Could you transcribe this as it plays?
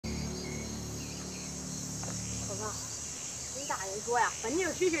啊，听大人说呀，本地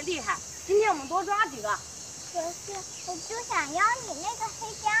的蛐蛐厉害，今天我们多抓几个。可是我就想要你那个黑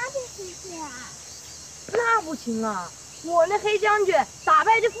将军蛐蛐啊。那不行啊，我那黑将军打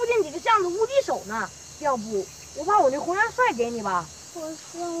败这附近几个巷子无敌手呢。要不我把我那红元帅给你吧。可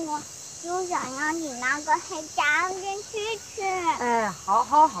是我就想要你那个黑将军蛐蛐。哎，好，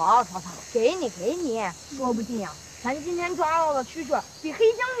曹操，给你。说不定呀，咱今天抓到的蛐蛐比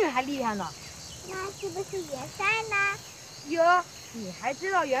黑将军还厉害呢。那是不是元帅呢？哟，你还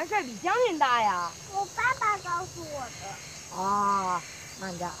知道元帅比将军大呀？我爸爸告诉我的。啊，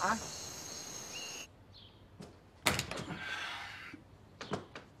慢点啊。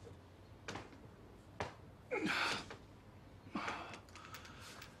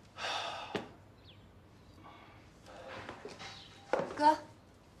哥，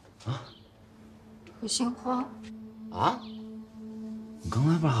啊，我心慌。啊？你刚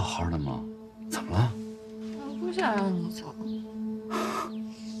才不是好好的吗？怎么了？我不想让你走。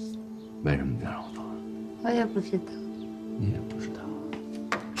为什么不想让我走？我也不知道。你也不知道。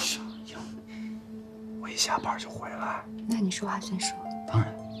傻样！我一下班就回来。那你说话算数。当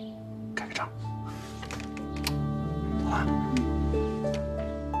然，盖个章。走了。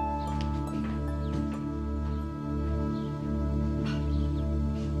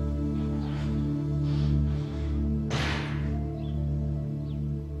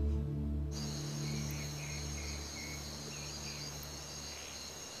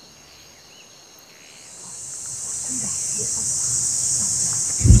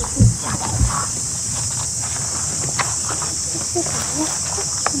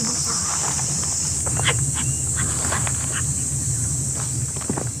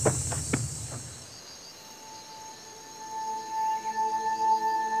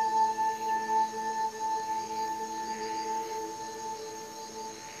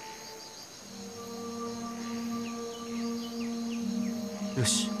よ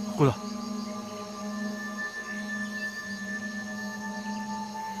し、ここだ。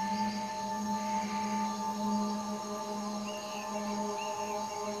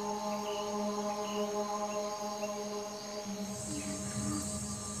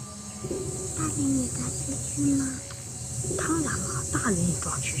大人也抓蛐蛐吗？当然了，大人也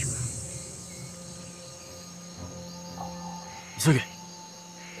抓蛐蛐。急げ。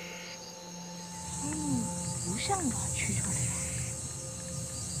不像抓蛐蛐的呀。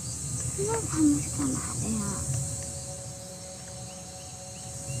那他们是干嘛的呀？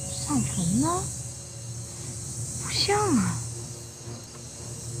上坟呢？不像啊。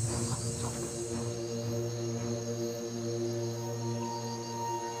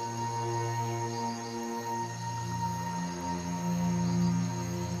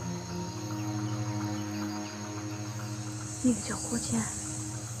那个叫郭坚，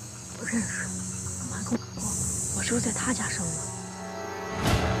我认识，我还跟我说，我就是在他家生的。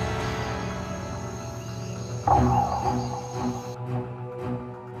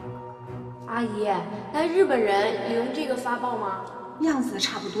阿姨，那日本人也用这个发报吗？样子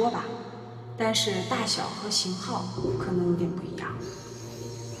差不多吧，但是大小和型号可能有点不一样。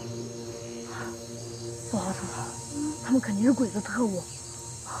不好找了，他们肯定是鬼子特务，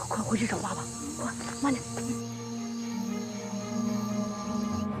快回去找爸爸，快，慢点。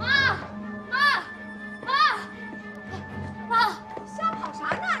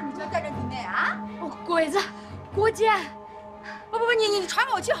鬼子，郭坚，不，你传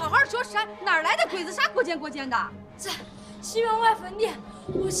给我去，好好说啥？哪儿来的鬼子？啥郭坚的？在西门外坟地，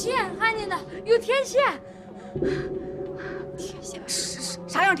我亲眼看见的，有天线。天线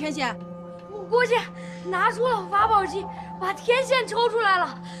啥样天线？郭坚拿出了发报机，把天线抽出来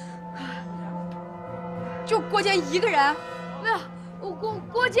了。就郭坚一个人？没有，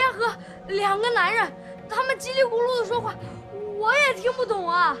郭坚和2个男人，他们叽里咕噜的说话，我也听不懂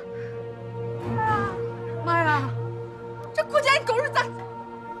啊。妈呀，这郭坚狗日咋？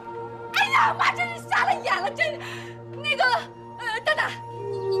哎呀妈，真是瞎了眼了！真，那个，蛋蛋，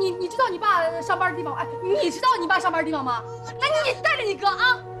你知道你爸上班的地方？哎，你知道你爸上班的地方吗？那你带着你哥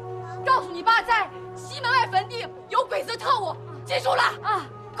啊，告诉你爸在西门外坟地有鬼子特务，记住了啊！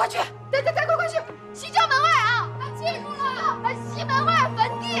快去，快去！西郊门外啊！记住了，西门外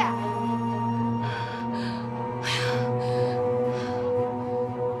坟地。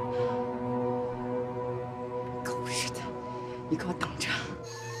狗日的，你给我等着！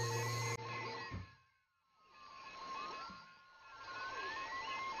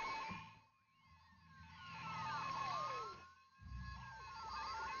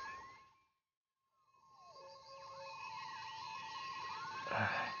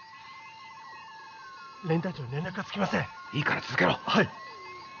連隊長に連絡がつきません。いいから続けろ。はい。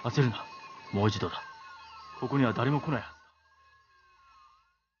焦るな。もう一度だ。ここには誰も来ないはずだ。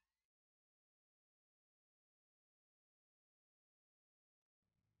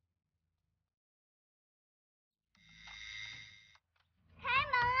开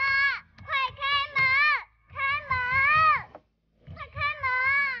门啊！快开门！开门！快开门！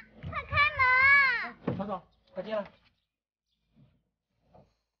快开门！曹总，快进来。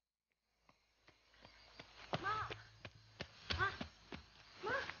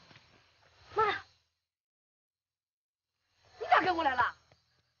你咋跟过来了？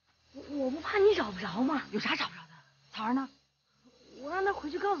我不怕你找不着吗？有啥找不着的？草儿呢？我让他回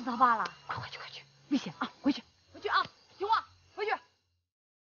去告诉他爸了。快回去，快去，危险啊！回去，回去啊！听话，回去。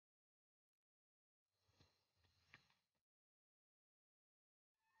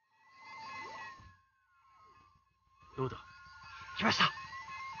どうだ？来ました。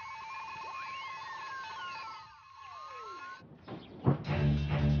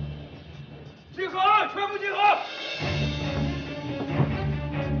集合，全部集合。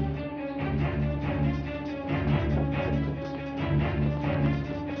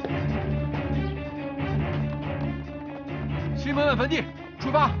西门外坟地，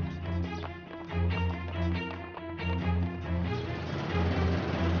出发。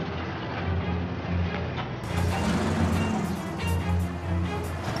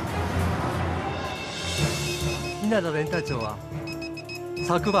稲田連隊長は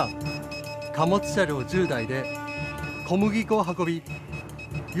昨晩貨物車両10台で小麦粉を運び、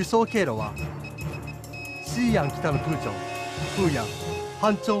輸送経路は西安北の空町、風安、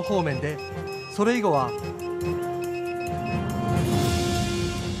半町方面で、それ以後は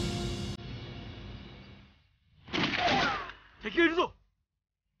敵がいるぞ。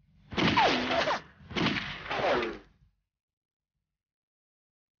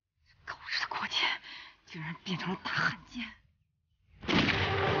狗日的国钱，竟然变成了大汉奸！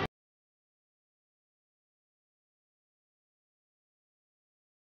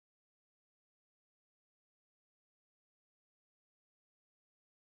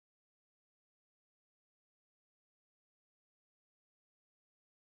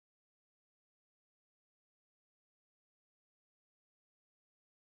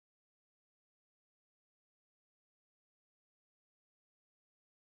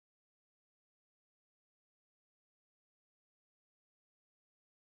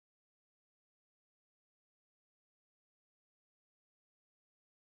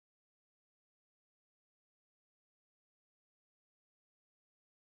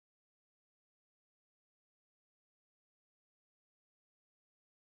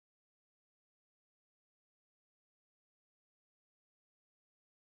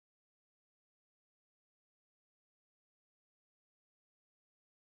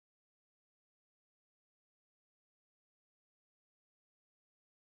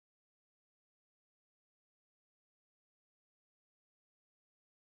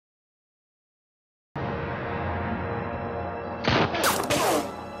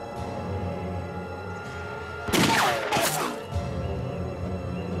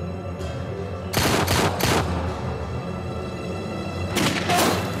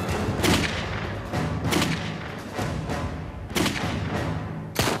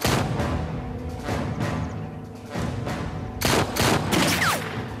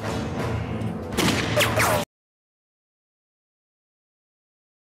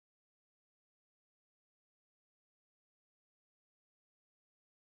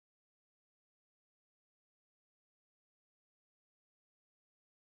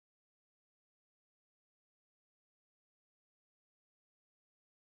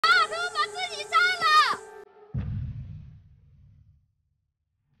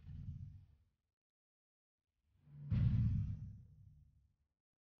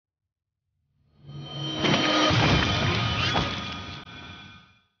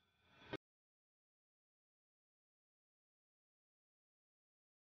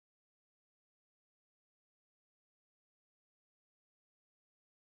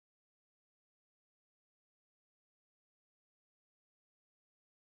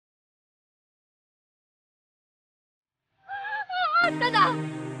蛋蛋，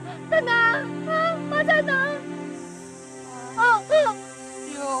蛋蛋，马蛋蛋，儿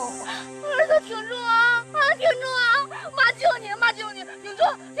子挺住啊，挺住啊，妈救你，妈救你，挺住，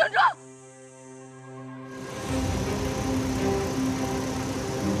挺住。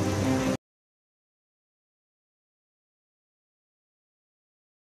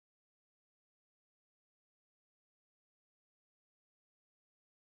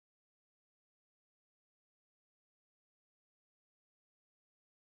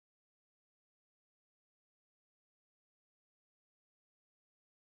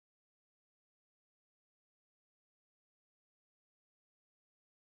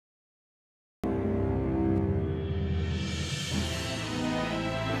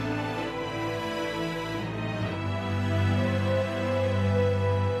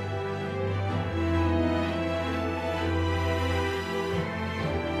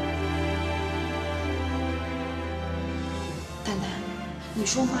蛋蛋，你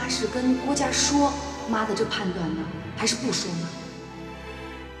说妈是跟郭家说妈的这判断呢，还是不说呢？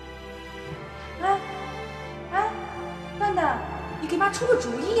哎，蛋蛋，你给妈出个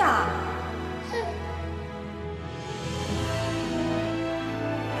主意呀！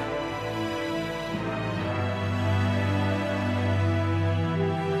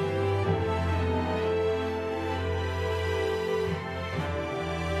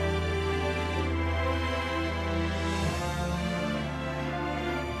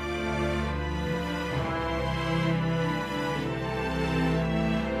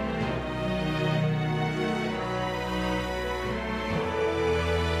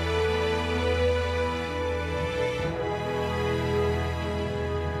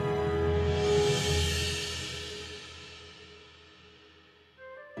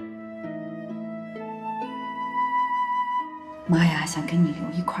妈呀，想跟你留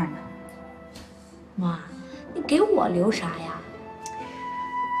一块呢。妈，你给我留啥呀？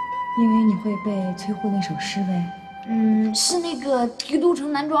因为你会背崔护那首诗呗。是那个提督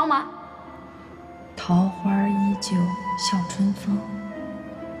城南庄吗？桃花依旧笑春风。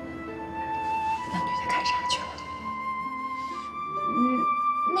那女的干啥去了？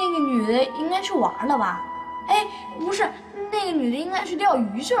那个女的应该去玩了吧？哎，不是，那个女的应该去钓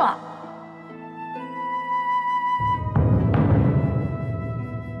鱼去了。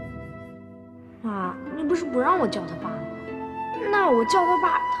妈，你不是不让我叫他爸吗？那我叫他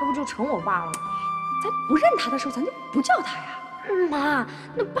爸，他不就成我爸了吗？咱不认他的时候，咱就不叫他呀。妈，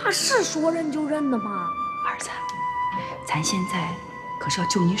那爸是说认就认的吗？儿子，咱现在可是要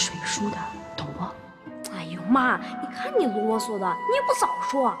救你水叔的，懂不？哎呦妈，你看你啰嗦的，你也不早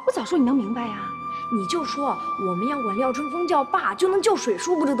说。我早说你能明白呀。你就说我们要管廖春风叫爸，就能救水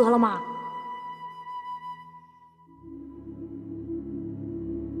叔，不就得了吗？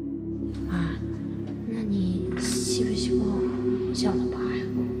妈，那你希不希望我叫他爸呀？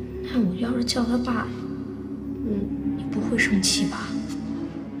那我要是叫他爸，你不会生气吧？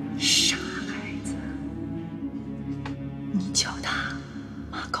傻孩子，你叫他，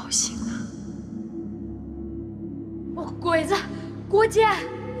妈高兴啊。哦，鬼子，国监，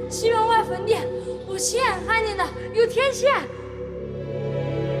西门外坟地，我亲眼看见的，有天线。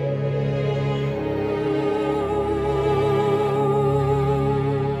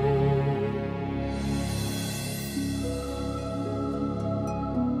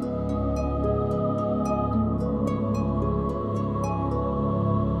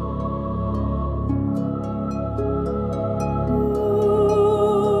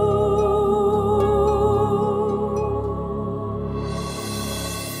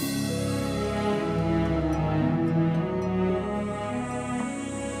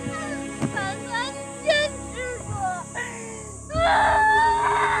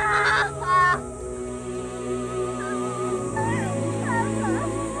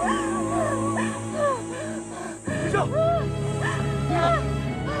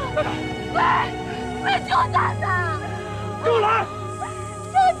快救蛋蛋！给我来！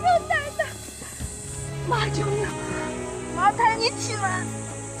救蛋蛋！妈救命！妈抬你起来！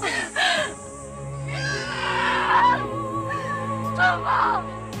春风，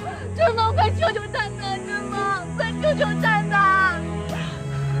春风，快救救蛋蛋！春风，快救救蛋蛋！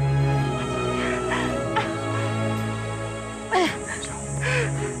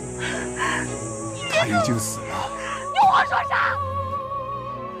他已经死了。你胡说啥？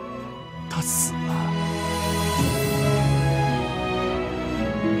他死了。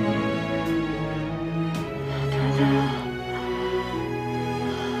大家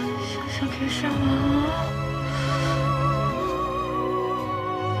想给什么？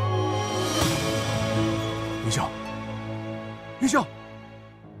云霄，云霄，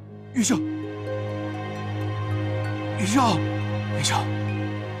云霄，云霄，云霄。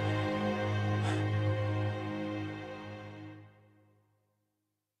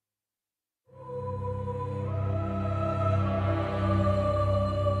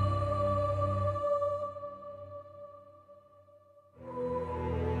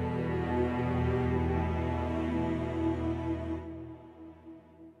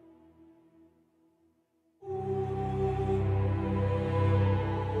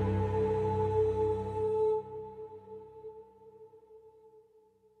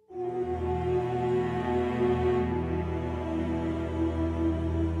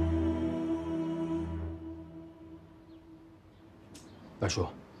大叔，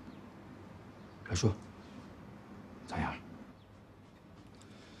大叔，咋样？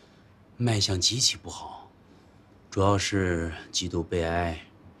脉象极其不好，主要是极度悲哀，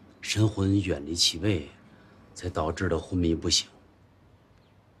神魂远离其位，才导致的昏迷不醒。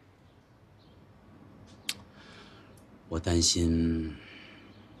我担心。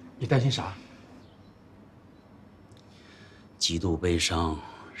你担心啥？极度悲伤，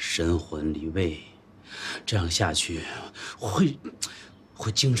神魂离位，这样下去会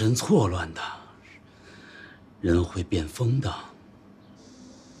精神错乱的，人会变疯的。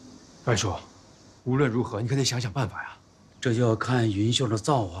范叔，无论如何，你可得想想办法呀。这就要看云秀的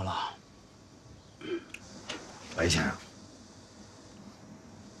造化了。白先生，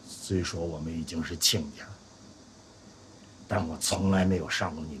虽说我们已经是亲家，但我从来没有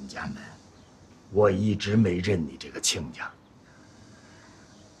上过你们家门，我一直没认你这个亲家。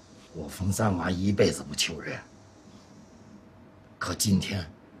我冯三娃一辈子不求人，可今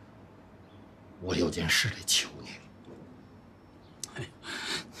天我有件事得求你。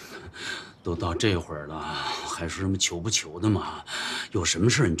都到这会儿了，还说什么求不求的嘛？有什么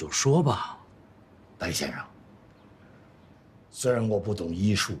事你就说吧。白先生，虽然我不懂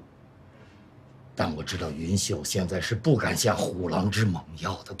医术，但我知道云秀现在是不敢下虎狼之猛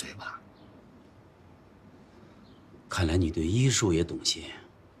药的，对吧？看来你对医术也懂些，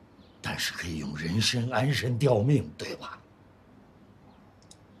但是可以用人参安神吊命，对吧？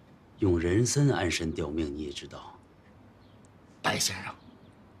用人参安神吊命，你也知道。白先生，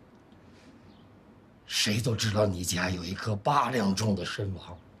谁都知道你家有一颗8两重的参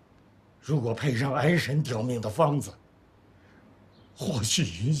王，如果配上安神吊命的方子，或许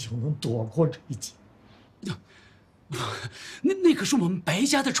云秀能躲过这一劫。那可是我们白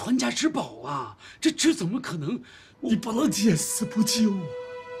家的传家之宝啊！这怎么可能？你不能见死不救啊！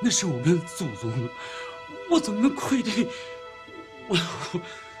那是我们祖宗，我怎么能愧对？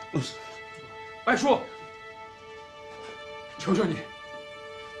白叔，求求你，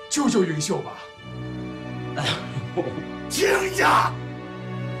救救云秀吧！哎呀，亲家，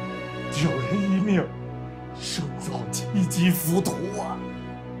救人一命，胜造7级浮屠啊！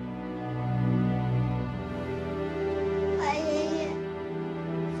白爷爷，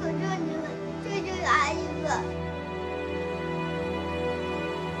求求你们救救阿姨吧！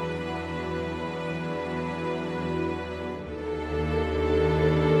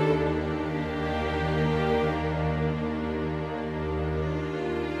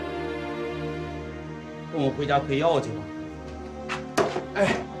跟我回家配药去吧。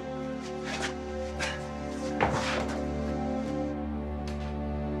哎，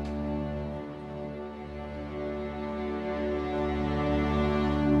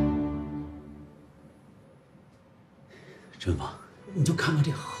春芳，你就看看这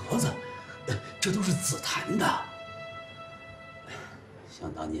盒子，这都是紫檀的。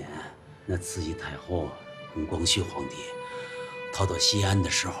想当年，那慈禧太后跟光绪皇帝逃到西安的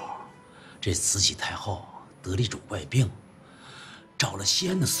时候，这慈禧太后得了一种怪病，找了西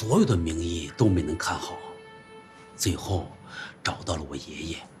安的所有的名医都没能看好，最后找到了我爷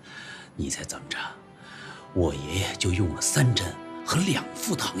爷。你猜怎么着？我爷爷就用了3针和2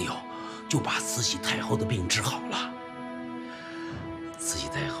副汤药，就把慈禧太后的病治好了。慈禧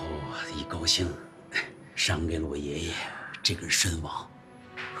太后一高兴，赏给了我爷爷这根参王。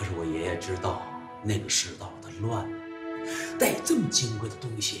可是我爷爷知道那个世道它乱，带这么金贵的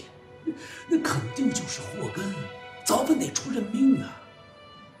东西，那肯定就是祸根，早晚得出人命啊。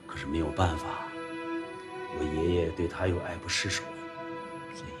可是没有办法，我爷爷对他又爱不释手，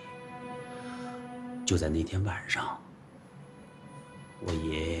所以就在那天晚上，我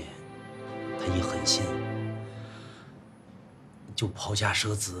爷爷他一狠心，就抛家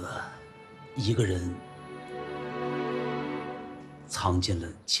舍子，一个人藏进了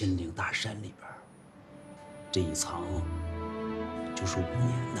秦岭大山里边。这一藏就是5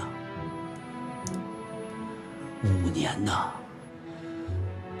年呐，5年呐。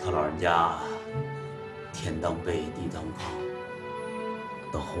他老人家天当被地当炕，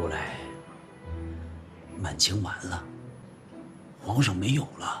到后来满清完了，皇上没有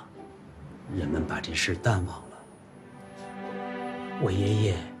了，人们把这事淡忘了，我爷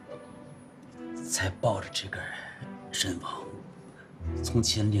爷才抱着这根参王从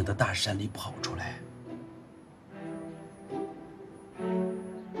秦岭的大山里跑出来。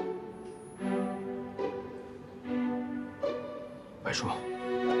白叔，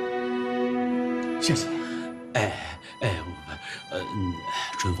谢谢。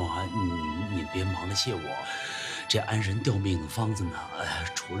春风啊，你别忙着谢我。这安神吊命的方子呢，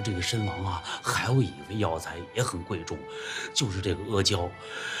除了这个参王啊，还有一味药材也很贵重，就是这个阿胶。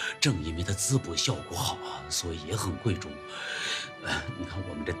正因为它滋补效果好啊，所以也很贵重。你看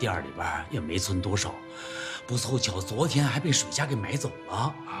我们这店里边也没存多少，不凑巧昨天还被水虾给买走了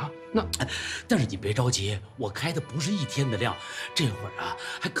啊。但是你别着急，我开的不是1天的量，这会儿啊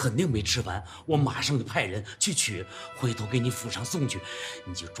还肯定没吃完，我马上就派人去取，回头给你府上送去。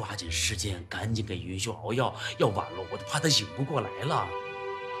你就抓紧时间，赶紧给云秀熬药，要晚了我都怕他醒不过来了。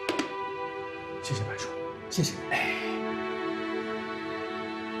谢谢白叔，谢谢。哎，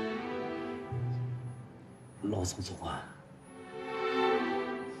老祖宗啊，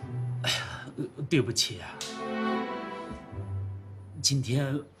哎呀，对不起啊，今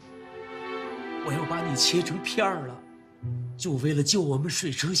天我要把你切成片儿了，就为了救我们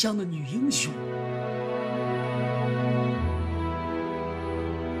水车乡的女英雄。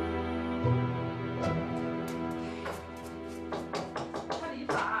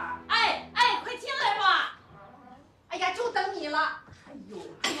快进来吧！哎呀，就等你了。哎呦，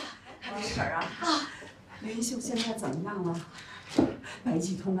哎呀，没事啊。云秀现在怎么样了？白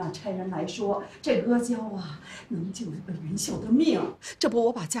继通啊，差人来说，这阿胶啊能救云秀的命。这不，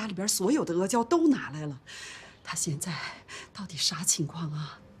我把家里边所有的阿胶都拿来了。他现在到底啥情况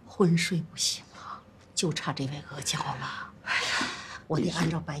啊？昏睡不醒了，就差这味阿胶了。哎呀，我得按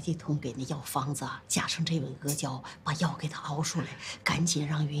照白继通给那药方子，加上这味阿胶，把药给他熬出来，赶紧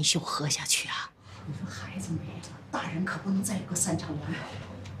让云秀喝下去啊！你说孩子没了，大人可不能再搁3长两短。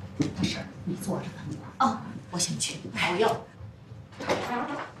大婶，你坐着等我啊，我先去熬药。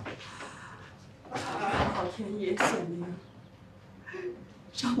老天爷显灵，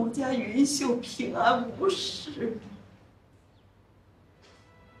让我家云秀平安无事。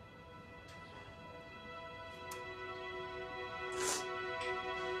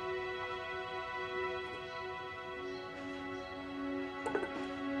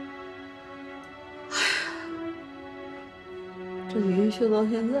这云秀到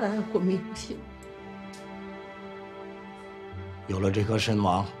现在还昏迷不醒。有了这颗参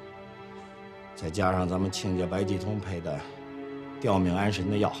王，再加上咱们亲家白继通配的吊命安神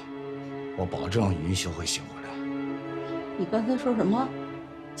的药，我保证云秀会醒过来。你刚才说什么？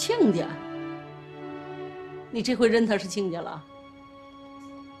亲家？你这回认他是亲家了？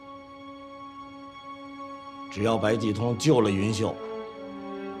只要白继通救了云秀，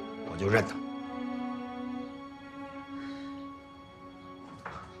我就认他。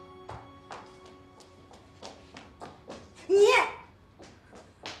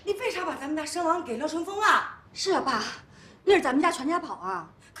你为啥把咱们家参王给廖春风啊？是啊，爸，那是咱们家全家宝啊。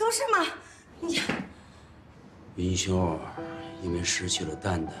可不是嘛，你云秀因为失去了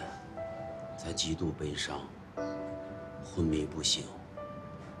蛋蛋，才极度悲伤，昏迷不醒，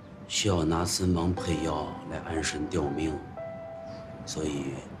需要拿参王配药来安神吊命，所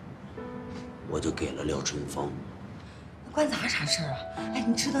以我就给了廖春风。关咱啥事儿啊？哎，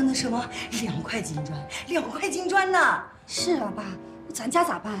你知道那什么2块金砖，2块金砖呢？是啊，爸，咱家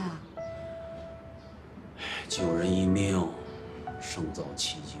咋办啊？救人一命，胜造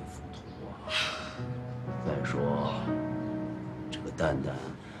7级浮屠啊！再说，这个蛋蛋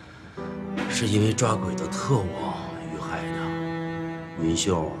是因为抓鬼的特务遇害的，云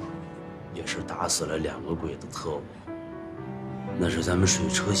秀也是打死了2个鬼的特务，那是咱们水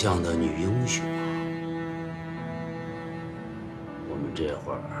车巷的女英雄啊！我们这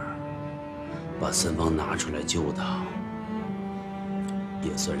会儿把参方拿出来救她，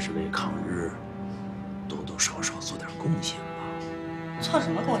也算是为抗日多多少少做点贡献吧。做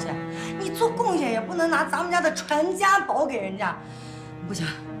什么贡献？你做贡献也不能拿咱们家的传家宝给人家。不行，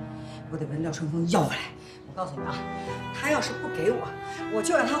我得问廖春风要回来。我告诉你啊，他要是不给我，我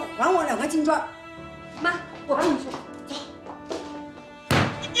就让他还我2块金砖。妈，我跟你说，走。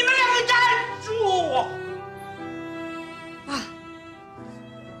你们2个站住！爸。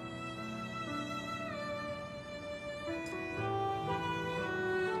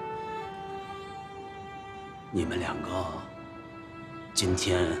你们2个今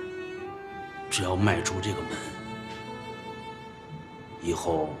天只要迈出这个门，以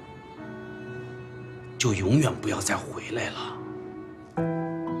后就永远不要再回来了。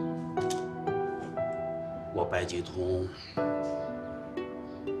我白继通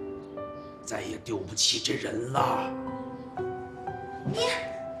再也丢不起这人了。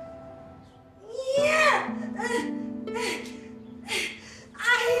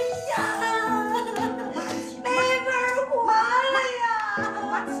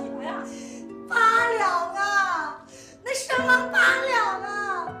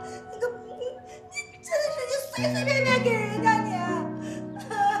随随便便给人家你，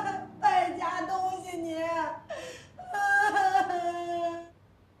败家东西你！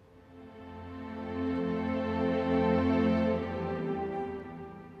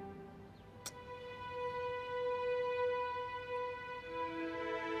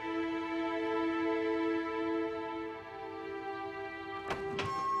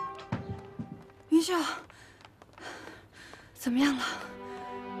云秀，怎么样了？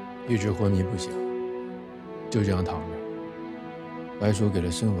一直昏迷不醒，就这样躺着。白叔给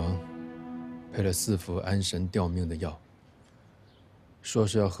了身王配了4服安神吊命的药，说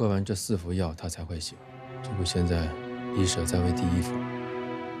是要喝完这4服药他才会醒。这不，现在医舍在为第1服。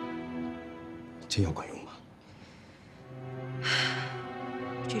这药管用吗？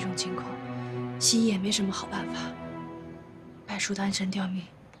这种情况，西医也没什么好办法。白叔的安神吊命，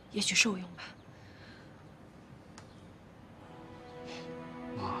也许受用吧。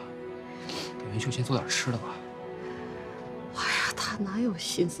妈，给云秀先做点吃的吧。哎呀，他哪有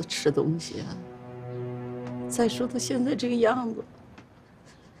心思吃东西啊？再说他现在这个样子，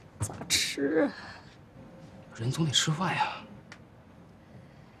咋吃啊？人总得吃饭呀。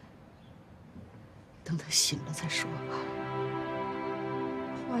等他醒了再说吧。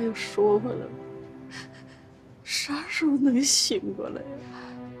话又说回来了，啥时候能醒过来呀？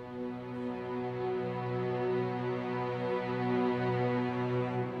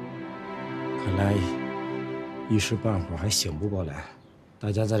看来一时半会儿还醒不过来，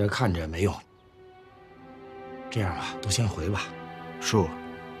大家在这看着也没用。这样吧，都先回吧。叔，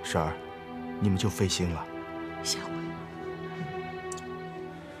婶儿，你们就费心了。下回。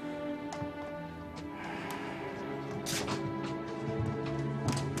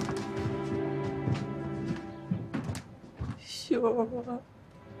秀儿啊。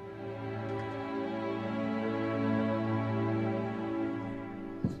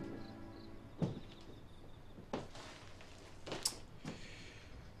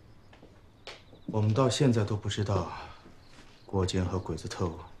我们到现在都不知道，郭坚和鬼子特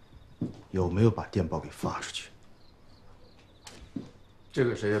务有没有把电报给发出去。这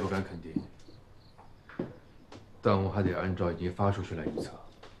个谁也不敢肯定，但我还得按照已经发出去来预测。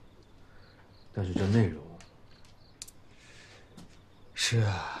但是这内容……是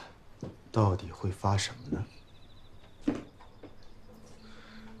啊，到底会发什么呢？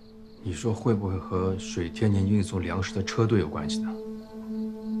你说会不会和水天年运送粮食的车队有关系呢？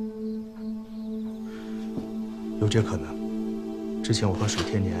有这可能。之前我和水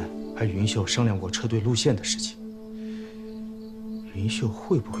天年还云秀商量过车队路线的事情。云秀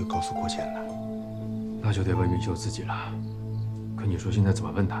会不会告诉郭坚呢？那就得问云秀自己了。可你说现在怎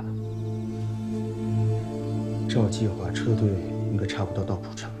么问他呢？照计划，车队应该差不多到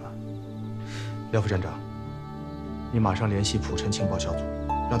蒲城了。廖副站长，你马上联系蒲城情报小组，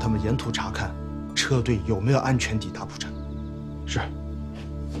让他们沿途查看车队有没有安全抵达蒲城。是。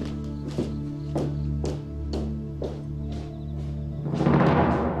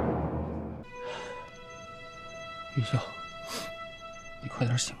云秀，你快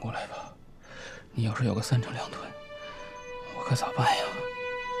点醒过来吧！你要是有个3长2短，我可咋办呀？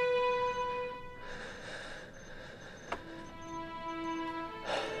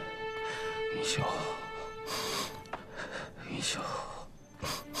云秀，云秀，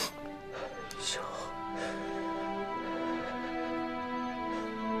云秀。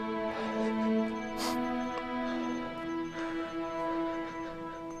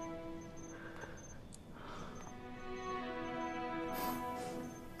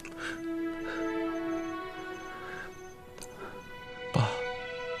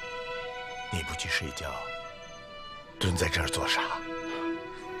你不去睡觉，蹲在这儿做啥？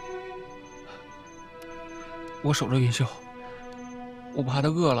我守着云秀，我怕她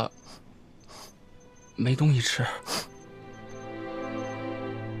饿了，没东西吃。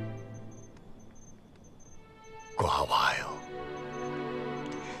瓜娃哟，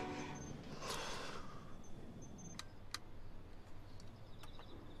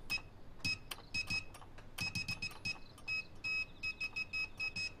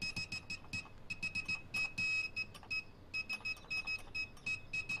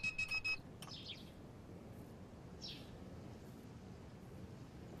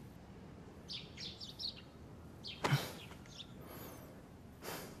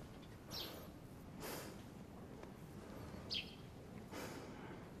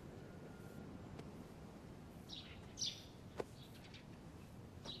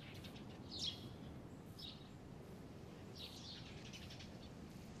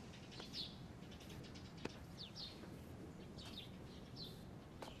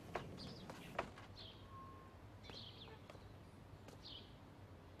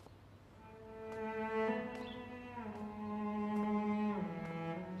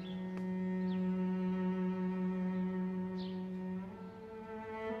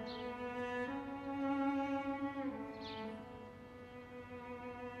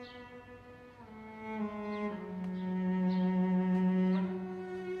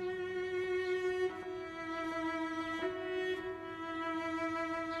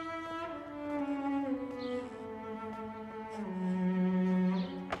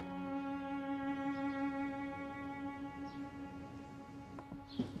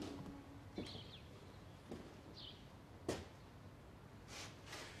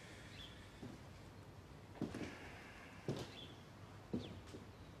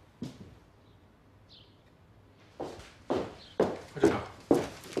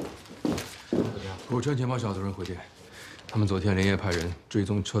浦城情报小组人回电，他们昨天连夜派人追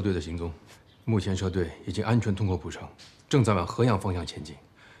踪车队的行踪，目前车队已经安全通过浦城，正在往河阳方向前进。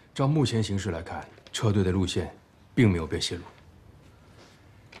照目前形势来看，车队的路线并没有被泄露。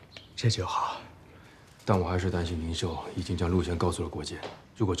这就好，但我还是担心云秀已经将路线告诉了国界。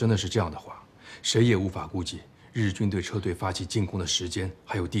如果真的是这样的话，谁也无法估计日军对车队发起进攻的时间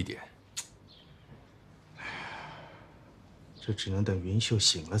还有地点。这只能等云秀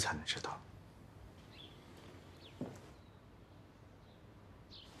醒了才能知道。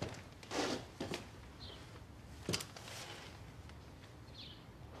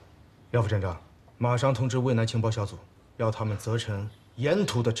廖副站长，马上通知渭南情报小组，要他们责成沿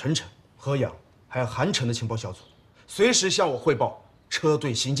途的澄城、河阳还有韩城的情报小组，随时向我汇报车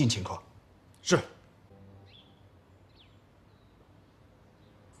队行进情况。是。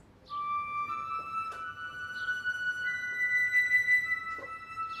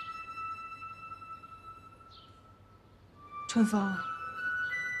春风，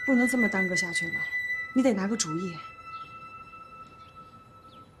不能这么耽搁下去了，你得拿个主意。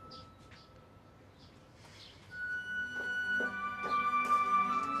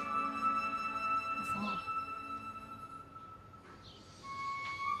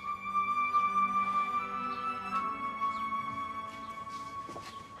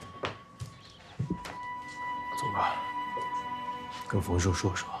走吧，跟冯叔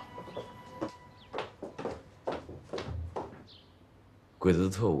说说。鬼子的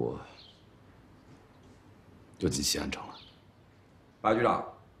特务就进西安城了。白局长，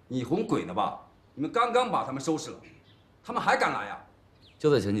你哄鬼呢吧？你们刚刚把他们收拾了，他们还敢来呀？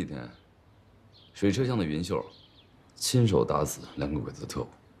就在前几天，水车厢的云秀亲手打死2个鬼子的特务，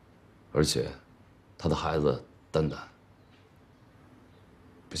而且他的孩子丹丹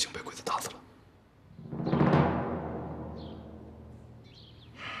不幸被鬼子打死了。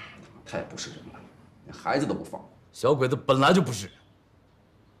太不是人了，连孩子都不放。小鬼子本来就不是人，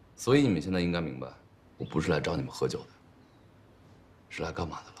所以你们现在应该明白，我不是来找你们喝酒的，是来干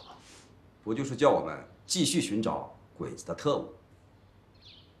嘛的了吧？不就是叫我们继续寻找鬼子的特务？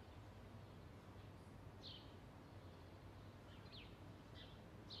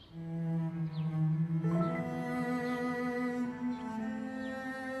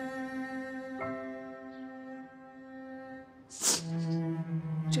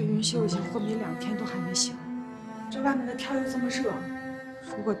这云秀已经昏迷2天都还没醒，这外面的天又这么热，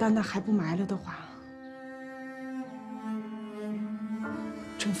如果丹丹还不埋了的话，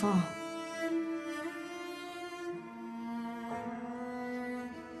春风，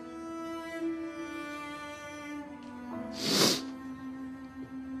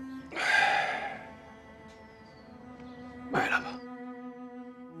埋了吧，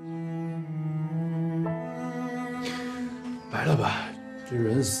埋了吧。这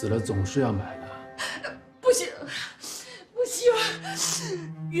人死了总是要埋的。不行，不行，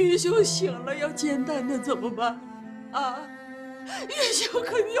云秀醒了要见丹丹怎么办？啊，云秀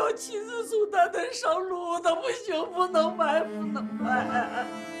肯定要亲自送丹丹上路的，不行，不能埋，不能埋，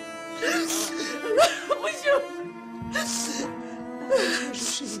不行。确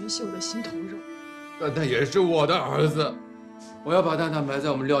实是云秀的心头肉，丹丹也是我的儿子，我要把丹丹埋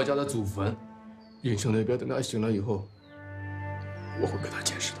在我们廖家的祖坟。云秀那边等他醒了以后，我会跟他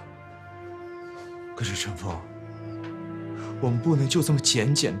解释的。可是陈峰，我们不能就这么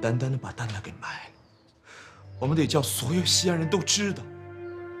简简单单的把丹丹给埋了，我们得叫所有西安人都知道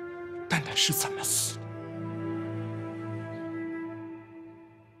丹丹是怎么死的。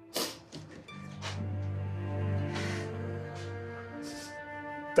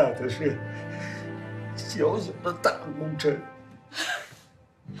丹丹是小小的大功臣，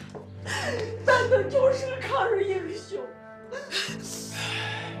丹丹就是个抗日英雄。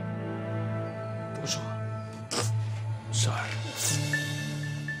都说傻儿，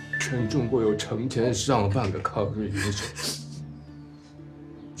全中国有成千上万个抗日英雄，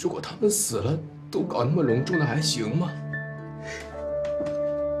如果他们死了都搞那么隆重的还行吗？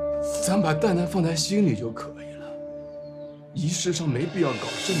咱把蛋蛋放在心里就可以了，仪式上没必要搞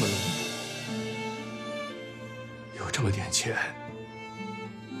这么隆重。有这么点钱，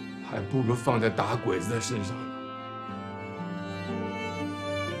还不如放在打鬼子的身上呢。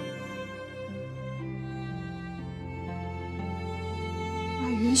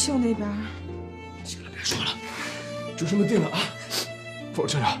云秀那边，行了，别说了，就这么定了啊！副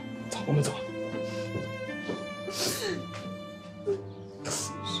车长，走，我们走。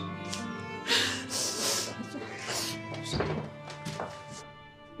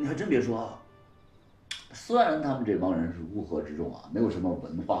你还真别说啊，虽然他们这帮人是乌合之众啊，没有什么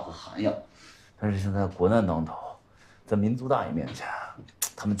文化和涵养，但是现在国难当头，在民族大义面前，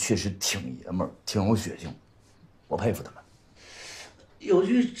他们确实挺爷们儿，挺有血性，我佩服他们。有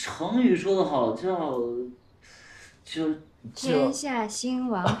句成语说得好，叫天下兴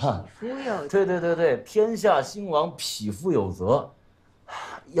亡，匹夫有责。对，天下兴亡，匹夫有责。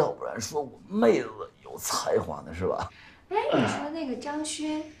要不然说我妹子有才华呢，是吧？哎，你说那个张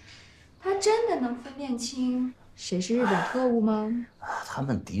轩，他真的能分辨清谁是日本特务吗？他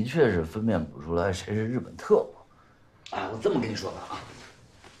们的确是分辨不出来谁是日本特务。哎，我这么跟你说吧啊，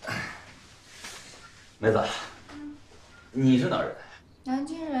妹子，你是哪儿人？南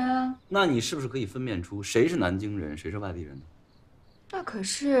京人啊。那你是不是可以分辨出谁是南京人，谁是外地人呢？那可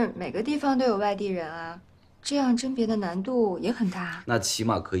是每个地方都有外地人啊，这样甄别的难度也很大。那起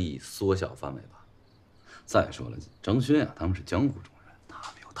码可以缩小范围吧。再说了，张轩啊，他们是江湖中人，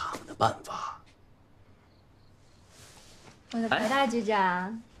他们有他们的办法。我的白大局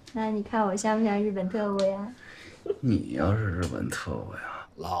长，那你看我像不像日本特务呀？你要是日本特务呀，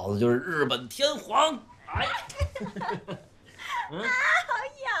老子就是日本天皇。哎，好痒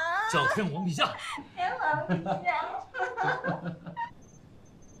啊！叫天皇陛下。天皇陛下。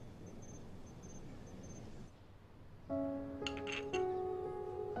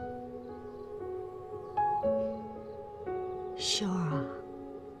秀儿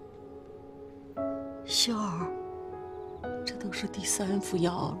啊，秀儿，这都是第3副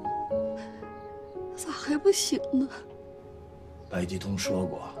药了，咋还不醒呢？白继通说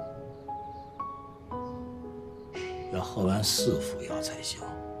过，要喝完4副药才行。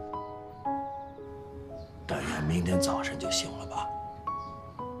但愿明天早晨就醒了吧。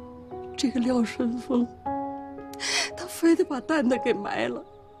这个廖顺风，他非得把蛋蛋给埋了。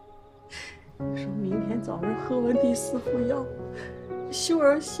说明天早上喝完第4副药，秀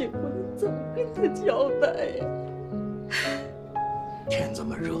儿醒过来怎么跟他交代呀？天这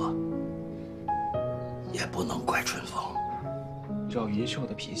么热，也不能怪春风。照云秀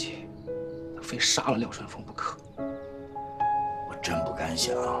的脾气，他非杀了廖春风不可。我真不敢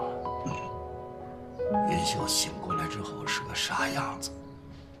想，云秀醒过来之后是个啥样子。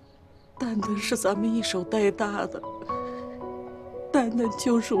蛋蛋是咱们一手带大的，蛋蛋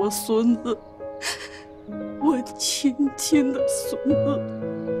就是我孙子，我亲亲的孙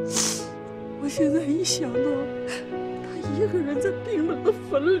子。我现在一想到他一个人在冰冷的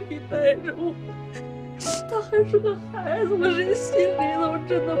坟里待着我，他还是个孩子，我这心里头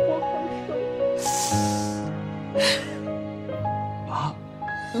真的不好受。妈，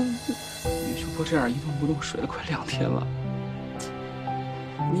云秀都这样一动不动睡了快2天了。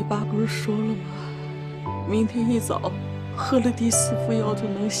你爸不是说了吗？明天一早喝了第4副药就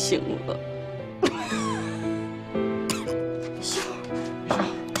能醒了。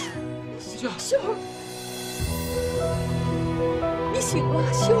秀儿，你醒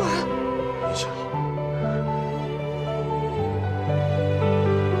了，秀儿。云秀，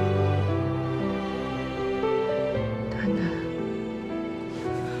蛋蛋，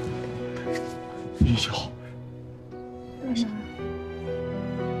云秀，蛋蛋。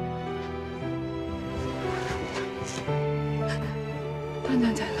蛋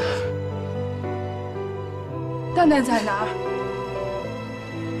蛋在哪儿？蛋蛋在哪儿？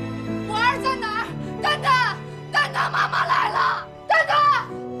我儿在哪儿？蛋蛋，蛋蛋，妈妈来了！蛋蛋，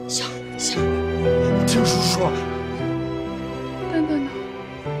秀儿，听叔说，蛋蛋呢？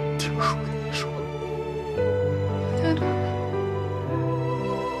听叔跟你说，蛋蛋，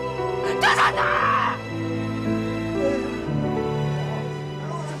蛋蛋哪儿？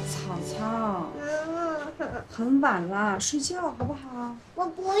草草，很晚了，睡觉好不好？我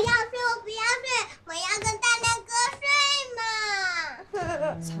不要睡，我不要睡，我要跟蛋蛋哥睡嘛。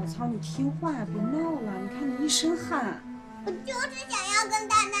草草，你听话，别闹了。你看你一身汗。我就是想要跟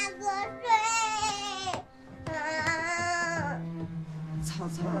蛋蛋哥睡。草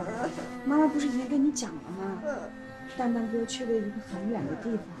草，妈妈不是已经跟你讲了吗？蛋蛋哥去了一个很远的地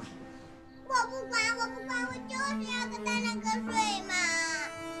方。我不管，我不管，我就是要跟蛋蛋哥睡嘛。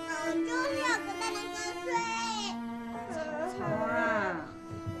我就是要跟蛋蛋哥睡。草草啊，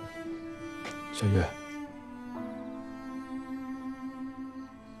小月，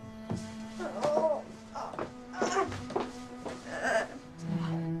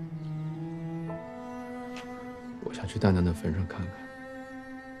我想去蛋蛋的坟上看看。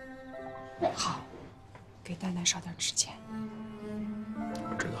好，给蛋蛋烧点纸钱，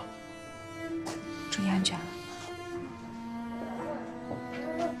我知道。注意安全了。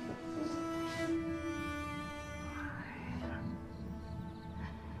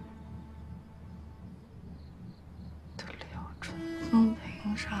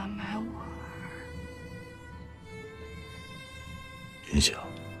凭啥埋我儿？云秀，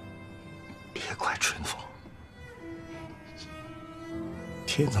别怪春风，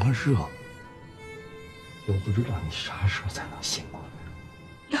天天这么热，又不知道你啥时候才能醒过来。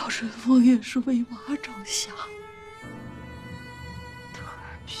廖春风也是为娃着想，他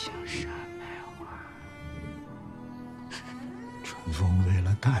凭啥卖娃？春风为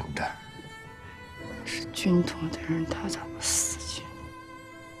了蛋蛋，是军统的人，他咋不死去？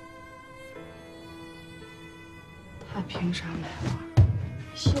他凭啥买娃？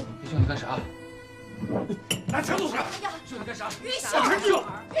秀，玉秀，你干啥？拿枪做啥？秀，你干啥？玉秀，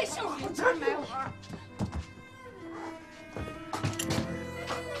玉秀，还真买娃。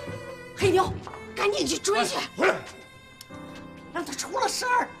黑妞，赶紧去追去！回来，让他出了事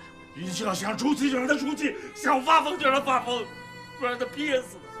儿。玉秀想出气就让他出气，想发疯就让他发疯，不然他憋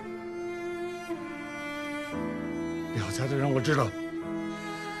死了。廖家的人我知道，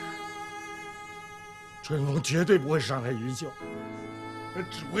春风绝对不会伤害云秀，他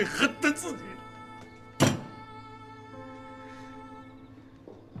只会恨他自己。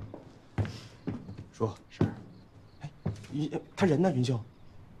说，是。哎，他人呢？云秀。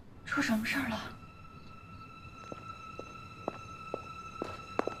出什么事儿了？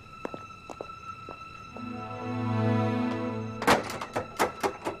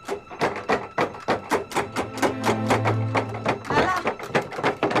来了，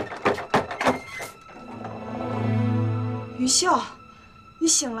云秀，你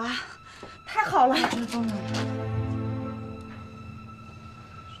醒了，太好了。春风呢？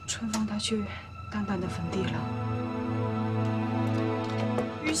春风他去蛋蛋的坟地了。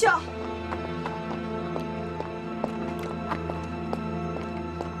云秀，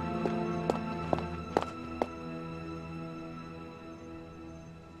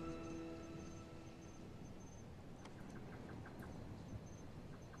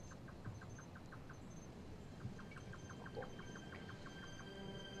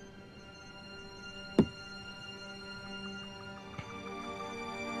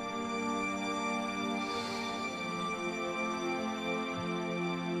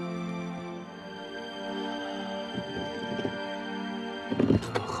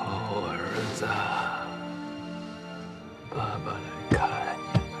好儿子，爸爸来看你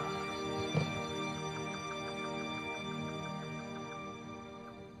了。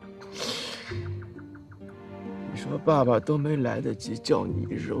你说爸爸都没来得及叫你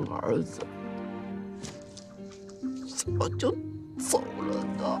一声儿子，怎么就走了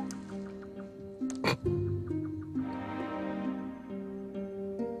呢？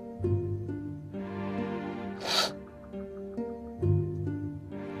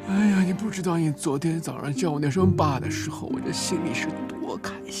哎呀，你不知道你昨天早上叫我那声爸的时候，我这心里是多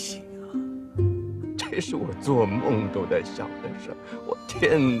开心啊！这是我做梦都在想的事儿，我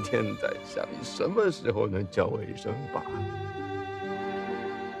天天在想，你什么时候能叫我一声爸？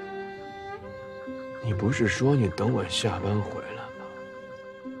你不是说你等我下班回来吗？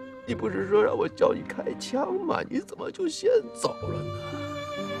你不是说让我叫你开枪吗？你怎么就先走了呢？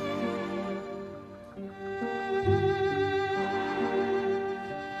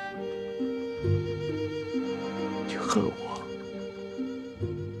你恨我？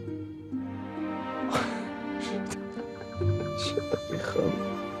是的，你恨我。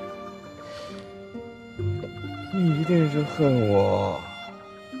你一定是恨我。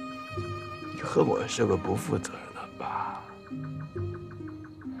你恨我是个不负责任的爸。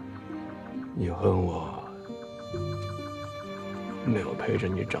你恨我没有陪着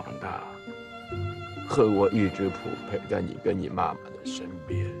你长大，恨我一直陪在你跟你妈妈的身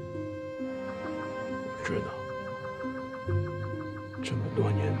边。我知道，这么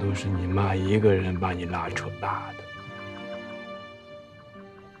多年都是你妈一个人把你拉扯大的，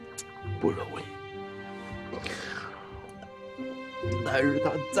不容易。但是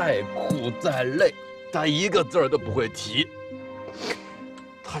她再苦再累，她一个字儿都不会提。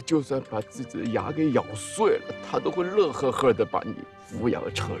他就算把自己的牙给咬碎了，他都会乐呵呵地把你抚养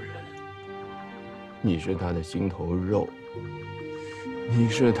成人。你是他的心头肉，你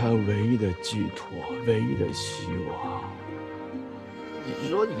是他唯一的寄托，唯一的希望。你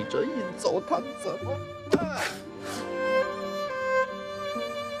说你这一走，他怎么办？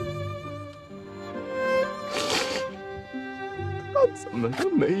他怎么就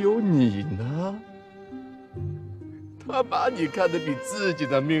没有你呢？他把你看得比自己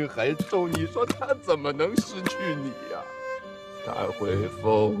的命还重，你说他怎么能失去你呀？他会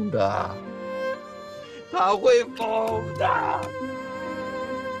疯的，他会疯的。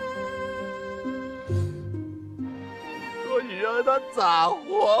你说你让他咋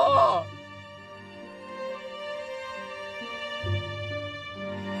活？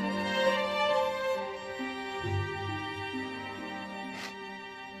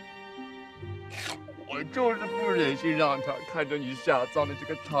我就是不忍心让他看着你下葬的这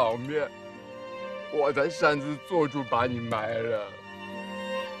个场面，我才擅自做主把你埋了。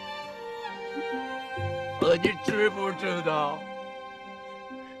可你知不知道，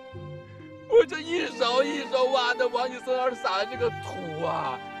我这一手一手挖的往你身上撒的这个土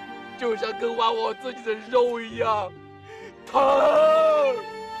啊，就像跟挖我自己的肉一样疼。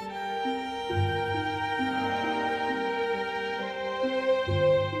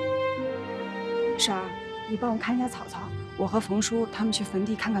婶儿，你帮我看一下草草，我和冯叔他们去坟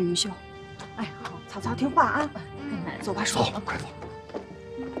地看看云秀。哎，好，草草听话啊，走吧，叔。走，快走。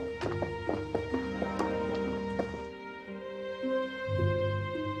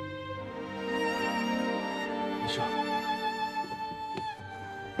云秀，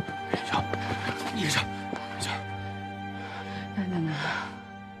云秀，你这，云秀，奶奶，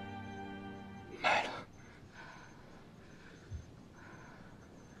埋了。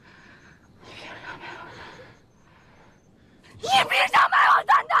你凭啥埋我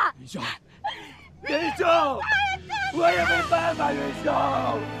蛋蛋？云秀，云秀，我也没办法，云秀，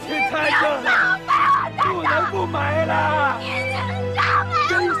你太正了，不能不埋了。你凭啥埋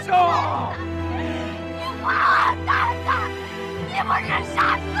我？云秀，你还我蛋蛋！你不是杀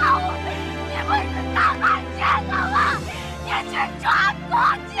死我，你不是当汉奸的吗？你去抓过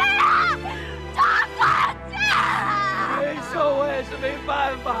去啊！抓过去！云秀，我也是没办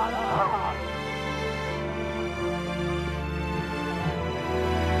法了。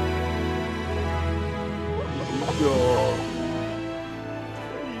云秀，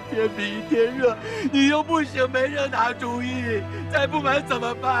一天比一天热，你又不行，没人拿主意，再不买怎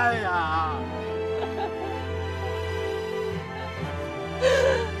么办呀？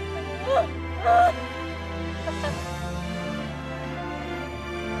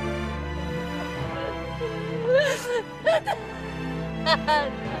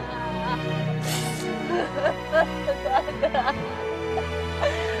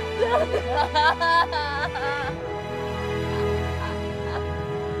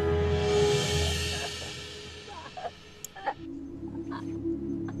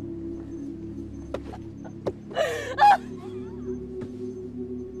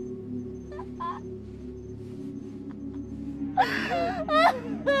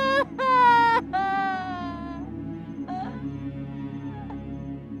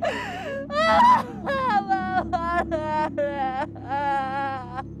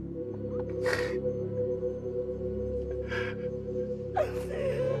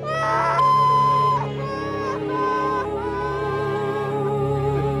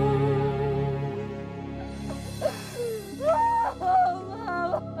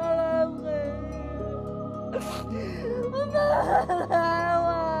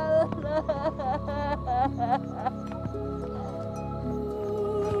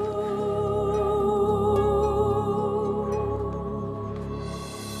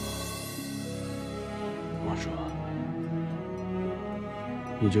我说，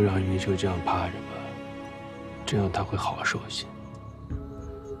你就让云秀这样趴着吧，这样她会好受些。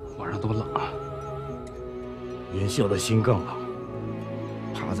晚上多冷啊！云秀的心更冷，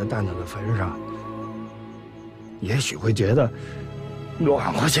趴在蛋蛋的坟上，也许会觉得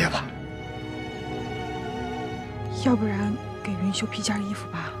暖和些吧。要不然给云秀披件衣服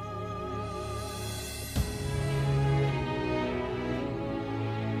吧。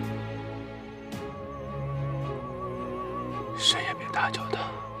谁也别打搅他。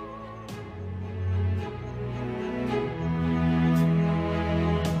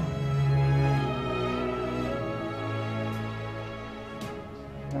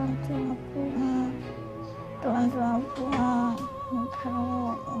段段波，你陪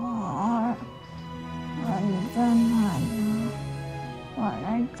我玩。你在哪呢？我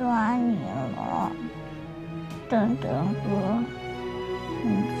来抓你了。段段哥，你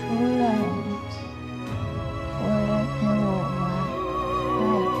出来了，过来陪我玩，拜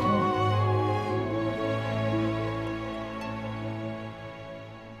托。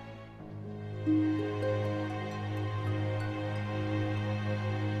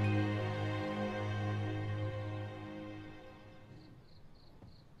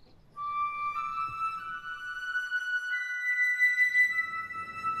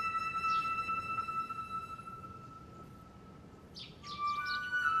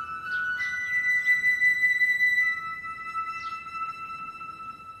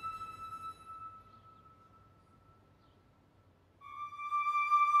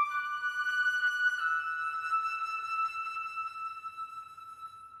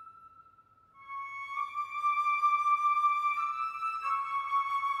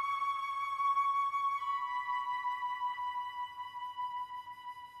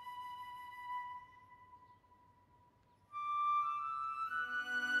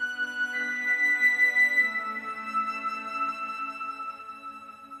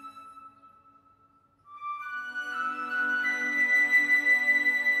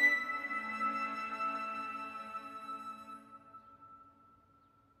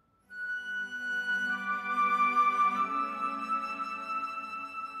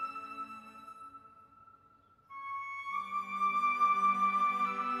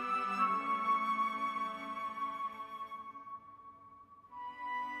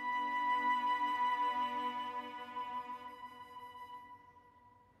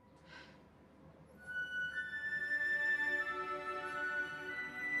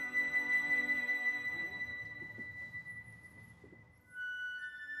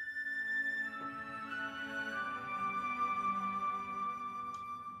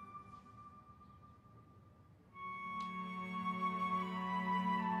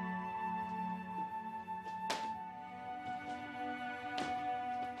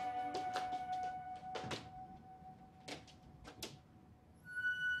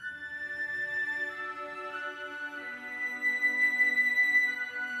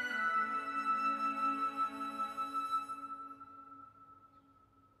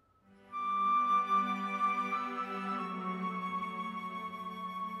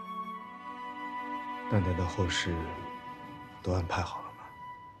蛋蛋的后事都安排好了吗？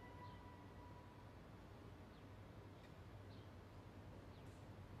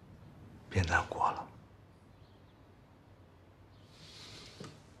别难过了。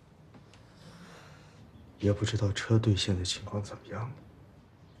也不知道车队现在情况怎么样。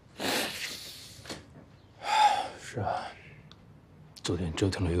是啊，昨天折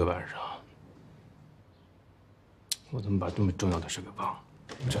腾了一个晚上，我怎么把这么重要的事给忘了？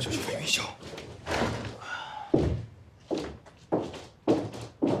这就是元宵。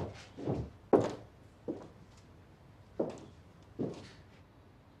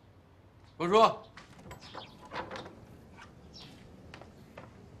冯叔，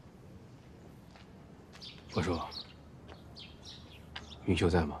冯叔，云秀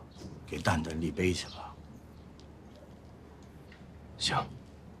在吗？给蛋蛋立碑去了。行，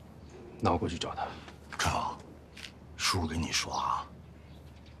那我过去找他。春风，叔跟你说啊，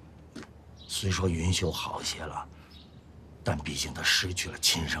虽说云秀好些了，但毕竟她失去了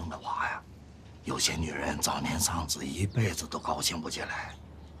亲生的娃呀。有些女人早年丧子，一辈子都高兴不起来。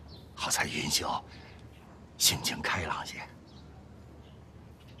好在云秀性情开朗些。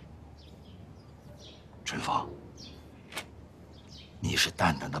春风，你是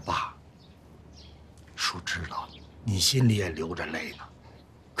蛋蛋的爸，叔知道你心里也流着泪呢，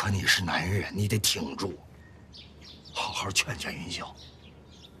可你是男人，你得挺住，好好劝劝云秀。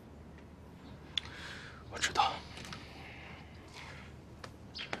我知道。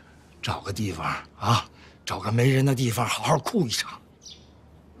找个地方啊，找个没人的地方，好好哭一场。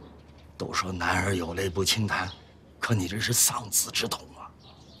都说男儿有泪不轻弹，可你这是丧子之痛啊！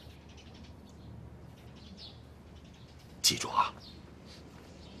记住啊，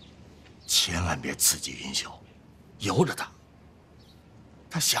千万别刺激云秀，由着她，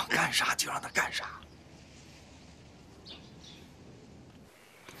她想干啥就让她干啥。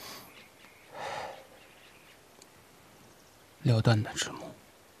廖蛋蛋之母，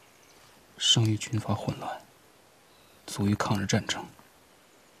生于军阀混乱，卒于抗日战争。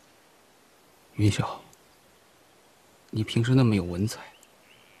云晓，你平时那么有文采，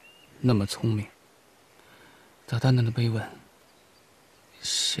那么聪明，咋蛋蛋的碑文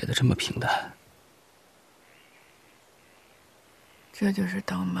写得这么平淡？这就是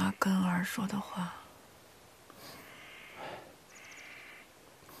当妈跟儿说的话。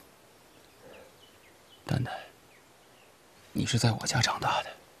蛋蛋，你是在我家长大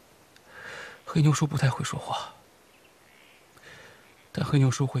的，黑牛叔不太会说话。但黑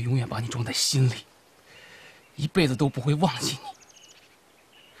牛叔会永远把你装在心里，一辈子都不会忘记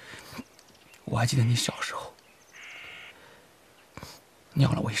你。我还记得你小时候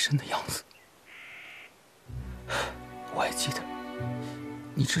尿了我一身的样子，我还记得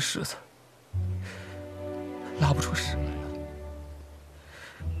你吃柿子拉不出屎来了，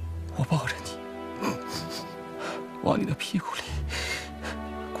我抱着你往你的屁股里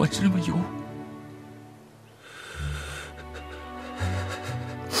灌芝麻油。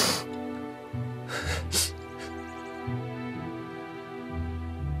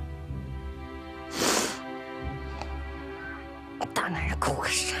大男人哭个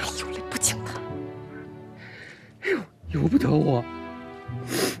啥？有泪不轻弹。由不得我。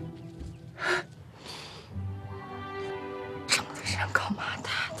长得人高马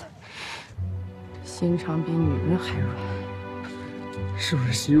大的，心肠比女人还软。是不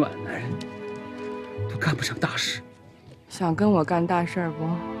是心软的男人都干不成大事？想跟我干大事不？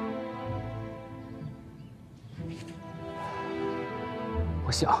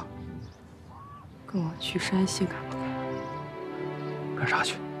我想。跟我去山西干不干？干啥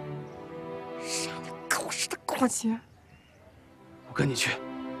去？傻的狗似的逛街。我跟你去。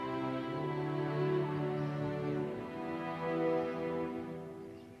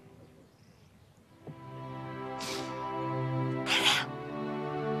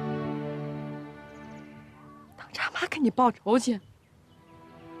当丈妈给你报仇去。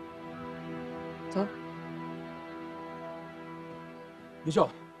走。云秀，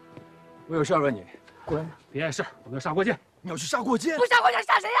我有事问你。过来，别碍事，我们要杀过剑。你要去杀过剑？不杀过剑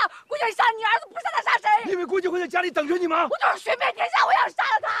杀谁呀？过剑杀你儿子，不杀他杀谁？你以为过剑会在家里等着你吗？我就是寻遍天下，我要杀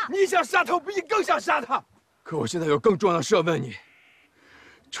了他。你想杀他，我比你更想杀他。可我现在有更重要的事要问你：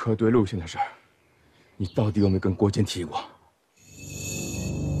车队路线的事儿，你到底有没有跟国坚提过？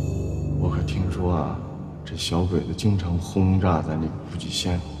我可听说啊，这小鬼子经常轰炸咱这个补给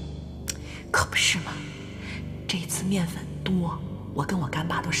线。可不是嘛，这次面粉多，我跟我干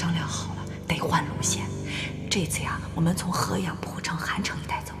爸都商量好了，得换路线。这次呀，我们从河阳、蒲城、韩城一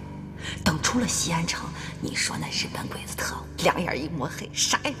带走，等出了西安城，你说那日本鬼子特务两眼一抹黑，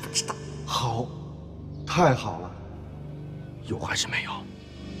啥也不知道。好，太好了。有还是没有？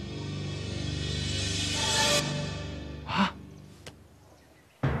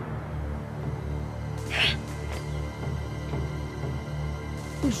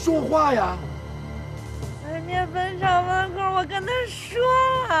你说话呀！外面坟场门口，我跟他说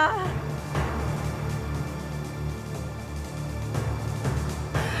了。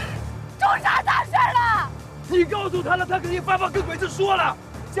出啥大事了？你告诉他了，他肯定发跟鬼子说了，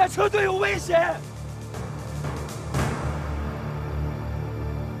现在车队有危险。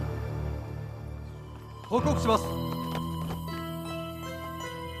報告します。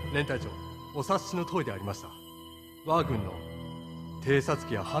連隊長、お察しの通りでありました。我が軍の偵察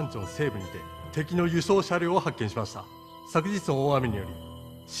機や班長西部にて敵の輸送車両を発見しました。昨日の大雨により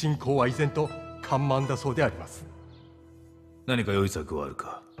進行は依然と緩慢だそうであります。何か良い策はある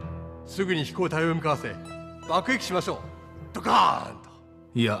か？すぐに飛行隊を向かわせ爆撃しましょう。ドカーンと。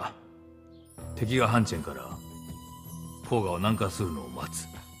いや、敵がハンチェンからポーガを南下するのを待つ。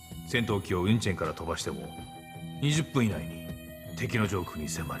戦闘機をウンチェンから飛ばしても20分以内に敵の上空に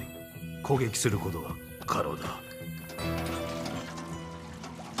迫り攻撃することが可能だ。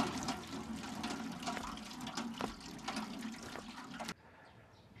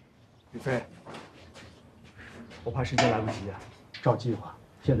宇飞，我怕时间来不及啊。照计划，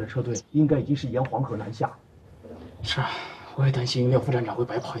现在车队应该已经是沿黄河南下。是，我也担心廖副站长会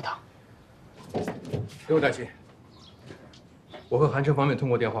白跑一趟。不用担心，我和韩城方面通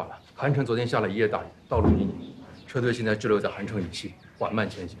过电话了。韩城昨天下了一夜大雨，道路泥泞，车队现在滞留在韩城以西，缓慢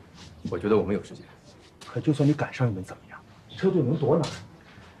前行。我觉得我们有时间。可就算你赶上又能怎么样？车队能躲哪？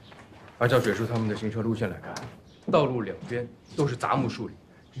按照水叔他们的行车路线来看，道路两边都是杂木树林，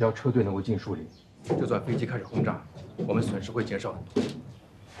只要车队能够进树林，就算飞机开始轰炸，我们损失会减少很多。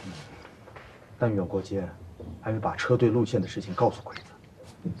但愿国坚还没把车队路线的事情告诉鬼子。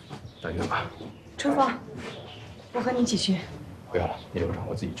但愿吧。春风，我和你一起去。不要了，你留着，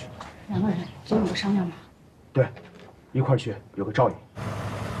我自己去。两个人只有个商量嘛。对，一块儿去，有个照应。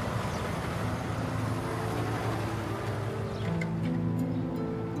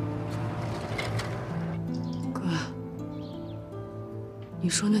哥，你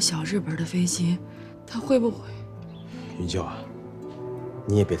说那小日本的飞机，他会不会？云秀啊，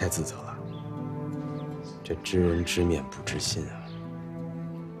你也别太自责了。这知人知面不知心啊，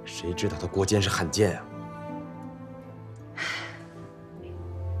谁知道他国坚是汉奸啊？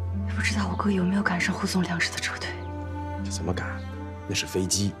也不知道我哥有没有赶上护送粮食的车队。这怎么赶？那是飞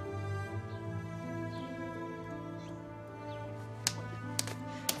机。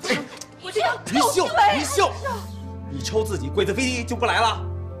云秀，云秀，你抽自己，鬼子飞机就不来了？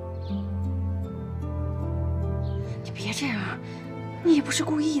你别这样，你也不是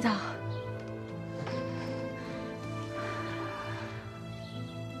故意的。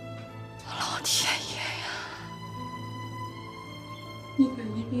老天爷呀！你可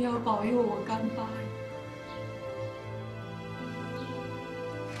一定要保佑我干爸呀！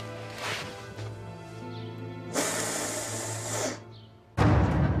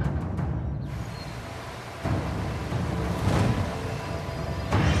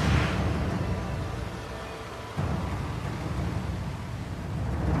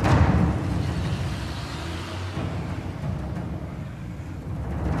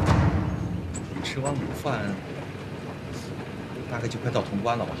吃完午饭，大概就快到潼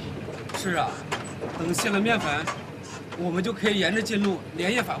关了吧？是啊，等卸了面粉，我们就可以沿着近路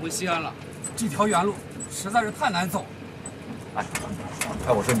连夜返回西安了。这条原路实在是太难走。哎，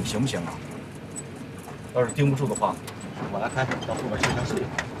我说你行不行啊？要是盯不住的话，我来开，到后边休息睡，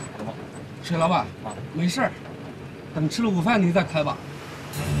行吗？沈老板啊，没事儿，等吃了午饭您再开吧。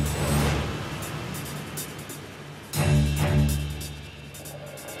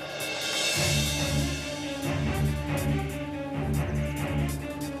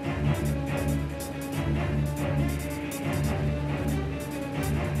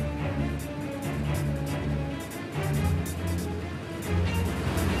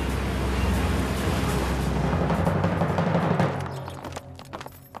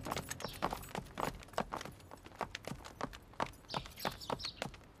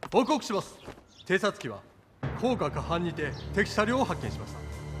報告します。偵察機は黄河下半にて敵車両を発見しました。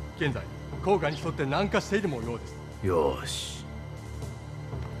現在黄河に沿って南下している模様です。よし。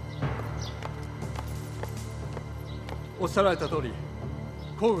おっしゃられた通り、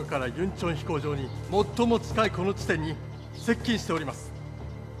黄河からユンチョン飛行場に最も近いこの地点に接近しております。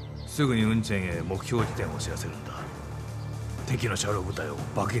すぐに雲仙へ目標地点を知らせるんだ。敵の車両部隊を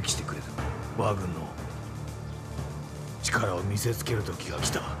爆撃してくれる。我が軍の力を見せつける時が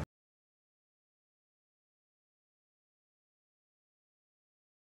来た。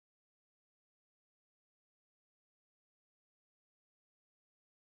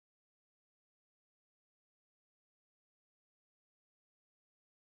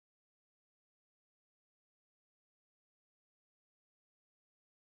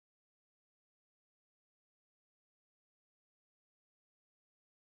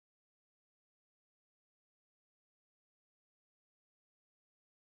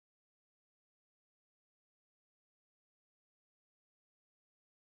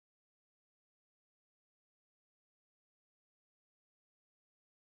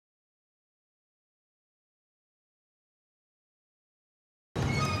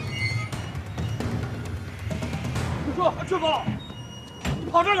住！顺风，你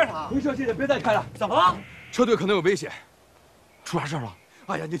跑这儿干啥？没事，谢谢，别再开了。怎么了？车队可能有危险，出啥事了？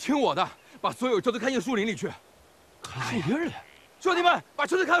哎呀，你听我的，把所有车都开进树林里去。树林里？兄弟们，把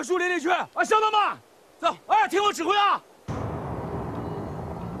车队开到树林里去！啊，乡亲们，走！哎，听我指挥啊！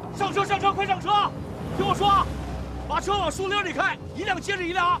上车，上车，快上车！听我说，把车往树林里开，一辆接着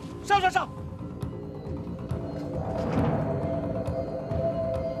一辆啊！上上上！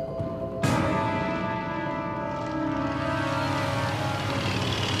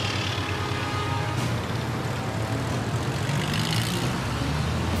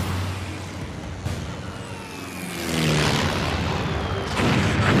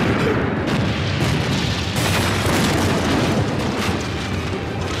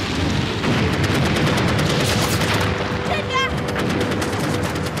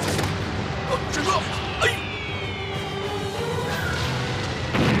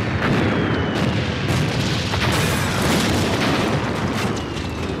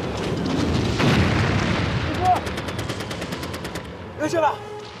没事吧？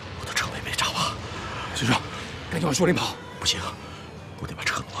我的车尾被炸花。学长，赶紧往树林跑！不行，我得把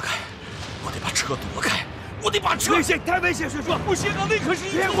车挪开，我得把车挪开，我得把车。危险，太危险，水叔！不行啊，那可是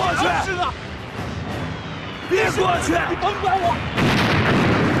一别过去！是啊，别过去！你甭管我。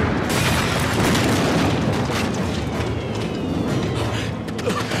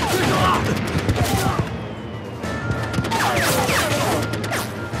水叔啊！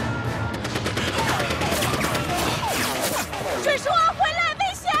水叔啊，回来，危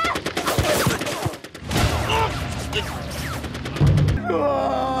险！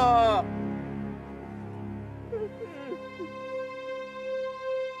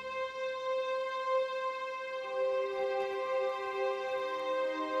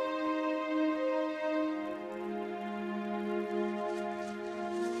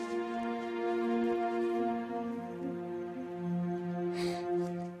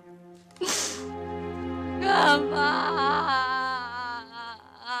干嘛？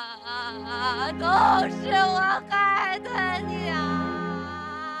都是我害的你啊！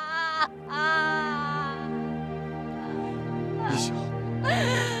一笑，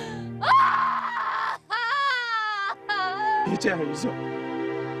别这样，一笑。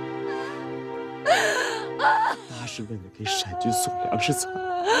那是为了给闪军送粮食才。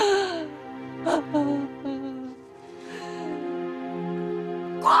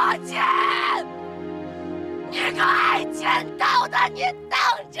国军，你个爱捡到的，你等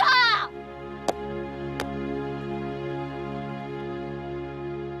着！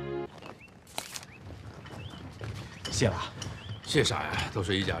谢了，谢啥呀？都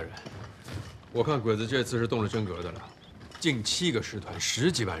是一家人。我看鬼子这次是动了真格的了，近7个师团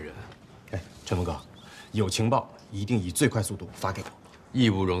，10几万人。哎，陈峰哥，有情报一定以最快速度发给我，义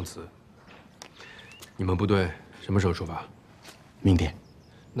不容辞。你们部队什么时候出发？明天。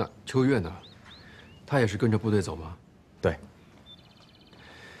那秋月呢？他也是跟着部队走吗？对。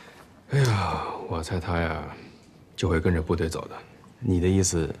哎呀，我猜他呀，就会跟着部队走的。你的意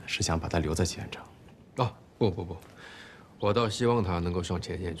思是想把他留在西安城？哦，不，我倒希望他能够上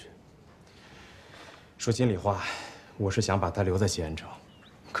前线去。说心里话，我是想把他留在西安城，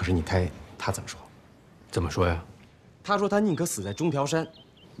可是你猜他怎么说？怎么说呀？他说他宁可死在中条山，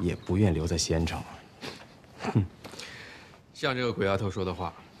也不愿留在西安城。哼，像这个鬼丫头说的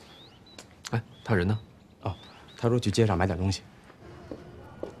话。哎，他人呢？哦，他说去街上买点东西。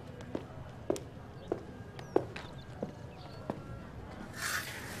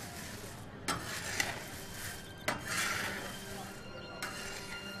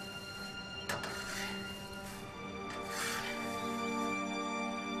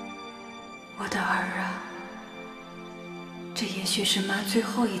我的儿啊，这也许是妈最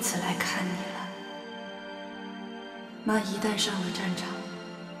后一次来看你了。妈一旦上了战场，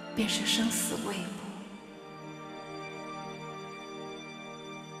便是生死未卜。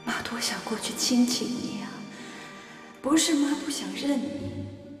妈多想过去亲亲你啊！不是妈不想认你，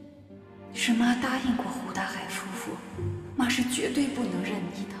是妈答应过胡大海夫妇，妈是绝对不能认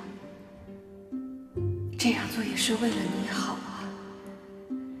你的。这样做也是为了你好啊。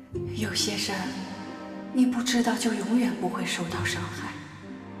有些事儿，你不知道就永远不会受到伤害。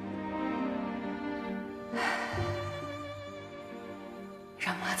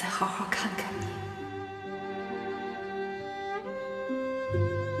让妈再好好看看你。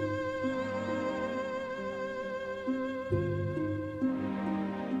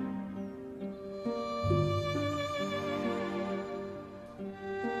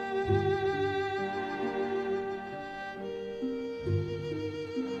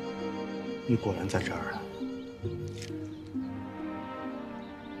你果然在这儿啊！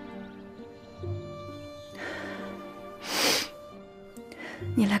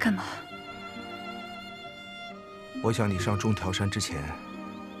你来干嘛？我想你上中条山之前，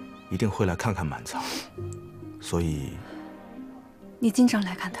一定会来看看满仓，所以你经常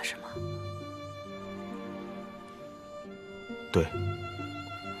来看他是吗？对。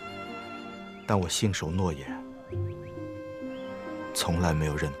但我信守诺言，从来没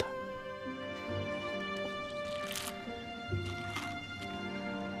有认他。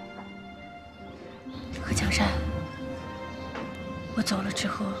何江山，我走了之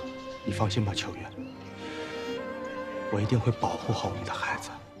后，你放心吧，秋月，我一定会保护好我们的孩子。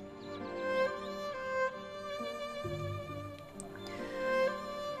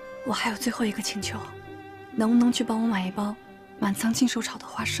我还有最后一个请求，能不能去帮我买一包满仓亲手炒的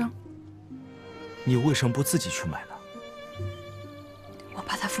花生？你为什么不自己去买呢？我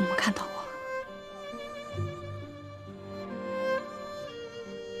怕他父母看到我。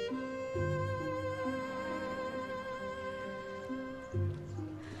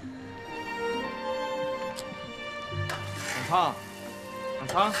满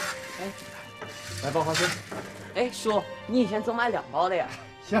仓，哎，来包花生。哎，叔，你以前总买2包的呀？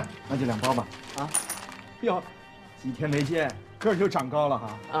行，那就2包吧。啊，哟，几天没见，个儿就长高了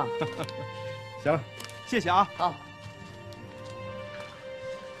哈。啊，行了，谢谢啊。好。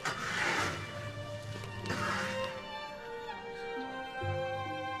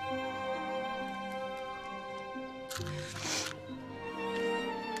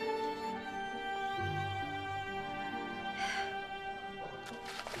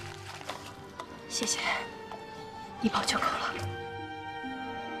谢谢，1包就够了。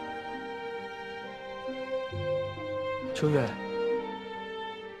秋月，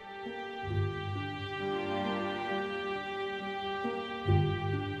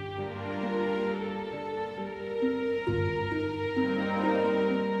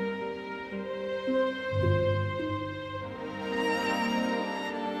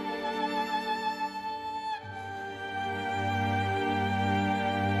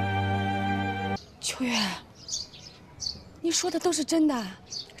秋月，你说的都是真的？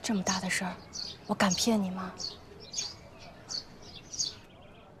这么大的事儿，我敢骗你吗？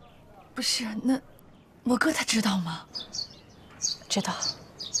不是，那我哥他知道吗？知道，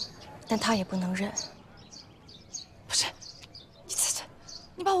但他也不能认。不是，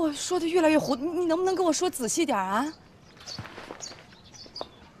你把我说的越来越糊涂，你能不能跟我说仔细点啊？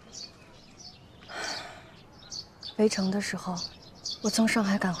围城的时候，我从上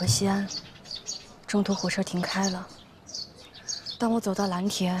海赶回西安，中途火车停开了。当我走到蓝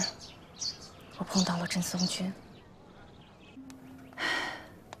田，我碰到了郑松军。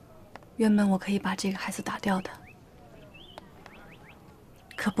原本我可以把这个孩子打掉的，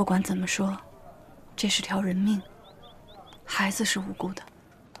可不管怎么说，这是条人命，孩子是无辜的。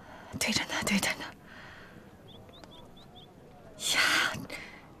对着呢，对着呢。呀，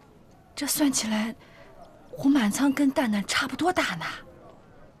这算起来，胡满仓跟蛋蛋差不多大呢。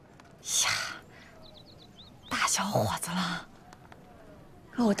呀，大小伙子了。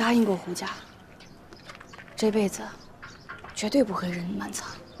可我答应过胡家，这辈子绝对不会认满仓。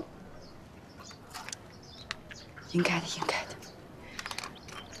应该的，应该的。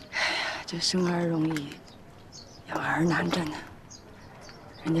哎呀，这生儿容易，养儿难着呢。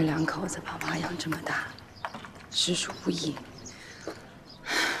人家2口子把娃养这么大，实属不易。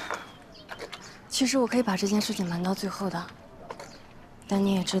其实我可以把这件事情瞒到最后的，但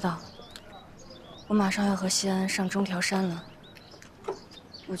你也知道，我马上要和西安上中条山了。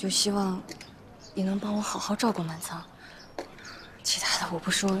我就希望你能帮我好好照顾满仓，其他的我不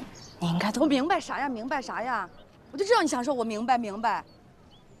说，你应该都。我明白啥呀？明白啥呀？我就知道你想说我明白明白，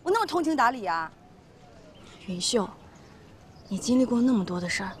我那么通情达理呀。云秀，你经历过那么多的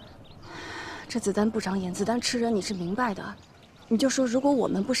事儿，这子弹不长眼，子弹吃人，你是明白的。你就说，如果我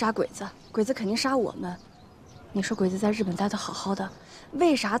们不杀鬼子，鬼子肯定杀我们。你说鬼子在日本待得好好的，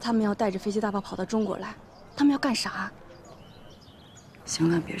为啥他们要带着飞机大炮跑到中国来？他们要干啥？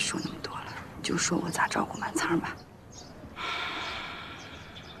行了，别说那么多了，你就说我咋照顾满仓吧。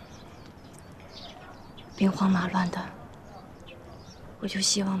兵荒马乱的，我就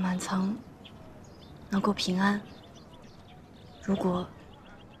希望满仓能够平安。如果，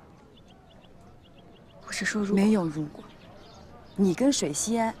我是说如果没有如果，你跟水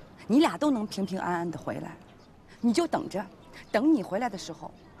西安，你俩都能平平安安的回来，你就等着，等你回来的时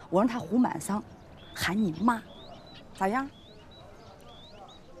候，我让他胡满仓喊你妈，咋样？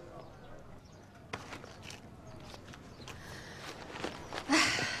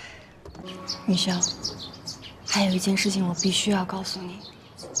云霄，还有一件事情我必须要告诉你，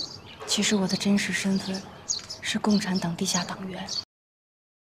其实我的真实身份是共产党地下党员。